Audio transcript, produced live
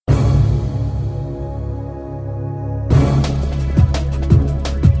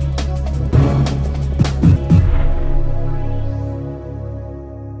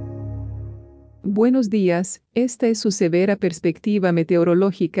Buenos días, esta es su severa perspectiva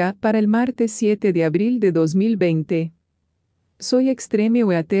meteorológica para el martes 7 de abril de 2020. Soy extreme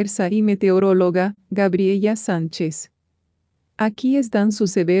weathersa y meteoróloga, Gabriela Sánchez. Aquí están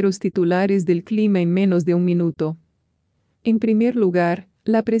sus severos titulares del clima en menos de un minuto. En primer lugar,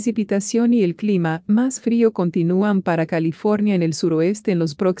 la precipitación y el clima más frío continúan para California en el suroeste en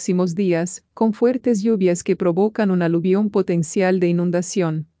los próximos días, con fuertes lluvias que provocan un aluvión potencial de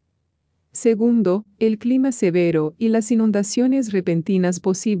inundación. Segundo, el clima severo y las inundaciones repentinas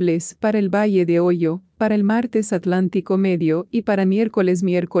posibles para el Valle de Hoyo, para el martes Atlántico Medio y para miércoles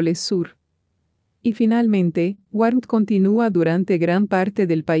Sur. Y finalmente, warmth continúa durante gran parte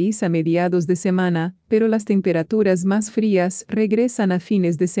del país a mediados de semana, pero las temperaturas más frías regresan a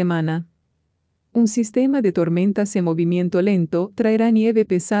fines de semana. Un sistema de tormentas en movimiento lento traerá nieve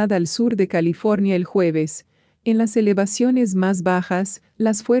pesada al sur de California el jueves. En las elevaciones más bajas,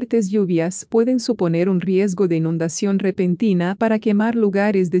 las fuertes lluvias pueden suponer un riesgo de inundación repentina para quemar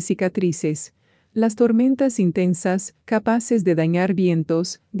lugares de cicatrices. Las tormentas intensas, capaces de dañar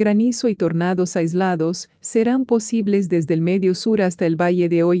vientos, granizo y tornados aislados, serán posibles desde el medio sur hasta el Valle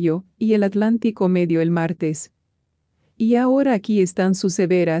de Hoyo y el Atlántico Medio el martes. Y ahora aquí están sus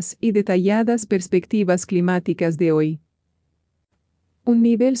severas y detalladas perspectivas climáticas de hoy. Un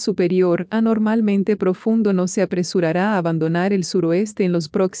nivel superior anormalmente profundo no se apresurará a abandonar el suroeste en los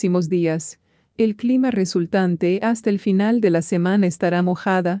próximos días. El clima resultante hasta el final de la semana estará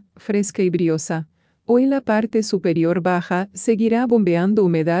mojada, fresca y briosa. Hoy la parte superior baja seguirá bombeando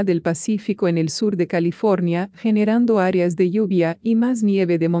humedad del Pacífico en el sur de California, generando áreas de lluvia y más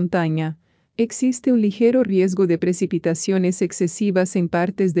nieve de montaña. Existe un ligero riesgo de precipitaciones excesivas en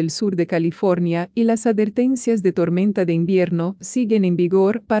partes del sur de California y las advertencias de tormenta de invierno siguen en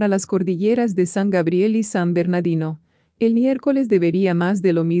vigor para las cordilleras de San Gabriel y San Bernardino. El miércoles debería más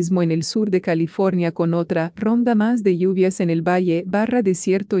de lo mismo en el sur de California con otra ronda más de lluvias en el valle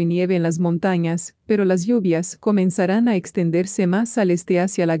desierto y nieve en las montañas, pero las lluvias comenzarán a extenderse más al este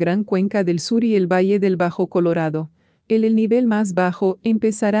hacia la Gran Cuenca del Sur y el Valle del Bajo Colorado. El nivel más bajo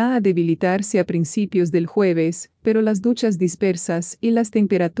empezará a debilitarse a principios del jueves, pero las duchas dispersas y las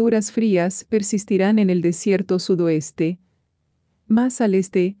temperaturas frías persistirán en el desierto sudoeste. Más al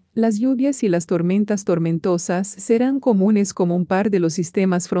este, las lluvias y las tormentas tormentosas serán comunes como un par de los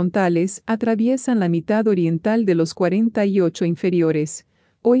sistemas frontales atraviesan la mitad oriental de los 48 inferiores.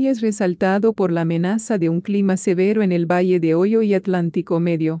 Hoy es resaltado por la amenaza de un clima severo en el Valle de Hoyo y Atlántico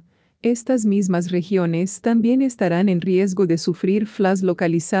Medio. Estas mismas regiones también estarán en riesgo de sufrir flash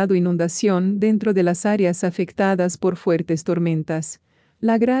localizado inundación dentro de las áreas afectadas por fuertes tormentas.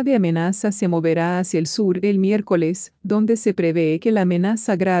 La grave amenaza se moverá hacia el sur el miércoles, donde se prevé que la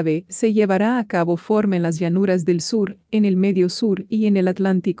amenaza grave se llevará a cabo forma en las llanuras del sur, en el medio sur y en el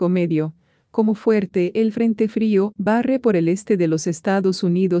Atlántico Medio. Como fuerte, el frente frío barre por el este de los Estados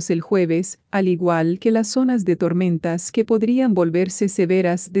Unidos el jueves, al igual que las zonas de tormentas que podrían volverse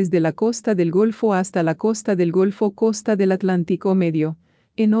severas desde la costa del Golfo hasta la costa del Golfo costa del Atlántico Medio.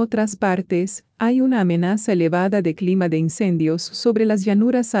 En otras partes, hay una amenaza elevada de clima de incendios sobre las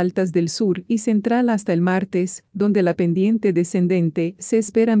llanuras altas del sur y central hasta el martes, donde la pendiente descendente se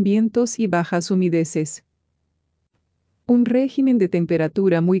esperan vientos y bajas humideces. Un régimen de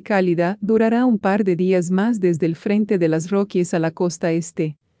temperatura muy cálida durará un par de días más desde el frente de las Rockies a la costa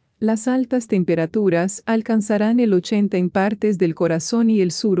este. Las altas temperaturas alcanzarán el 80 en partes del corazón y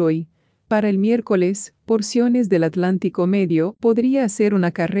el sur hoy. Para el miércoles, porciones del Atlántico Medio podría hacer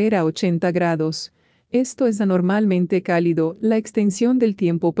una carrera a 80 grados. Esto es anormalmente cálido. La extensión del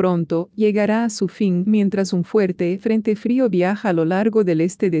tiempo pronto llegará a su fin mientras un fuerte frente frío viaja a lo largo del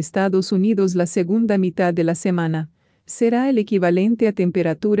este de Estados Unidos la segunda mitad de la semana. Será el equivalente a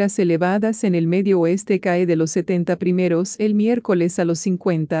temperaturas elevadas en el medio oeste cae de los 70 primeros el miércoles a los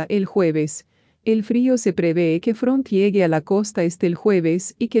 50 el jueves. El frío se prevé que Front llegue a la costa este el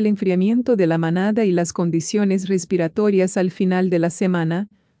jueves y que el enfriamiento de la manada y las condiciones respiratorias al final de la semana.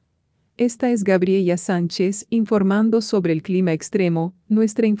 Esta es Gabriela Sánchez informando sobre el clima extremo.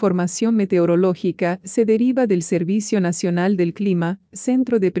 Nuestra información meteorológica se deriva del Servicio Nacional del Clima,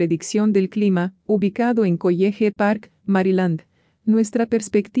 Centro de Predicción del Clima, ubicado en College Park, Maryland. Nuestra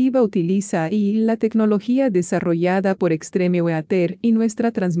perspectiva utiliza la tecnología desarrollada por Extreme Weather y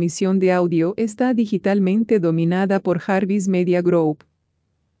nuestra transmisión de audio está digitalmente dominada por Jarvis Media Group.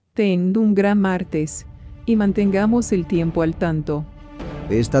 Ten un gran martes y mantengamos el tiempo al tanto.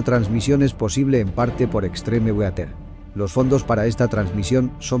 Esta transmisión es posible en parte por Extreme Weather. Los fondos para esta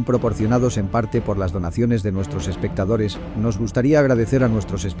transmisión son proporcionados en parte por las donaciones de nuestros espectadores. Nos gustaría agradecer a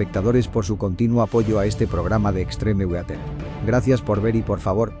nuestros espectadores por su continuo apoyo a este programa de Extreme Weather. Gracias por ver y por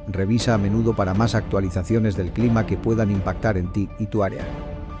favor, revisa a menudo para más actualizaciones del clima que puedan impactar en ti y tu área.